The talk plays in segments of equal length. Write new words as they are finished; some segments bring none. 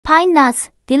pine nuts,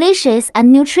 delicious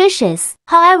and nutritious.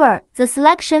 However, the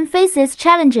selection faces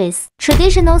challenges.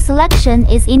 Traditional selection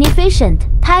is inefficient.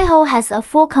 Taiho has a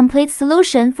full complete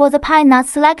solution for the pine nut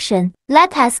selection.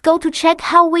 Let us go to check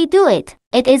how we do it.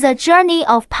 It is a journey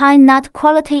of pine nut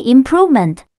quality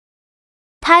improvement.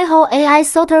 Taiho AI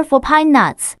sorter for pine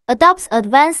nuts adopts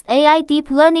advanced AI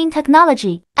deep learning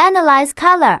technology. Analyze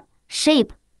color,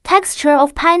 shape, texture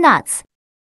of pine nuts.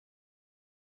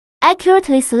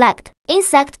 Accurately select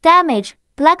insect damage,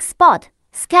 black spot,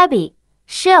 scabby,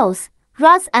 shells,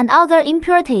 rots and other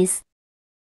impurities.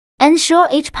 Ensure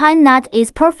each pine nut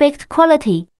is perfect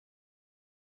quality.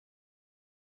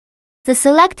 The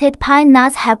selected pine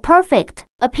nuts have perfect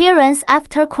appearance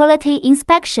after quality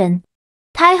inspection.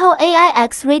 Taiho AI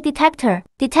X-ray detector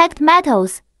detect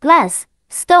metals, glass,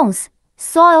 stones,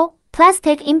 soil,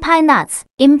 plastic in pine nuts.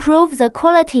 Improve the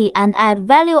quality and add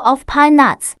value of pine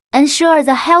nuts. Ensure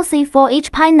the healthy for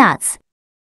each pine nuts.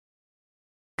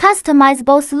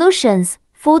 Customizable solutions,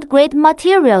 food-grade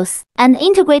materials, and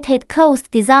integrated cost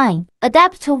design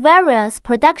adapt to various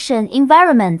production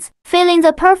environments, feeling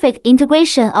the perfect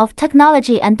integration of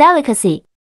technology and delicacy.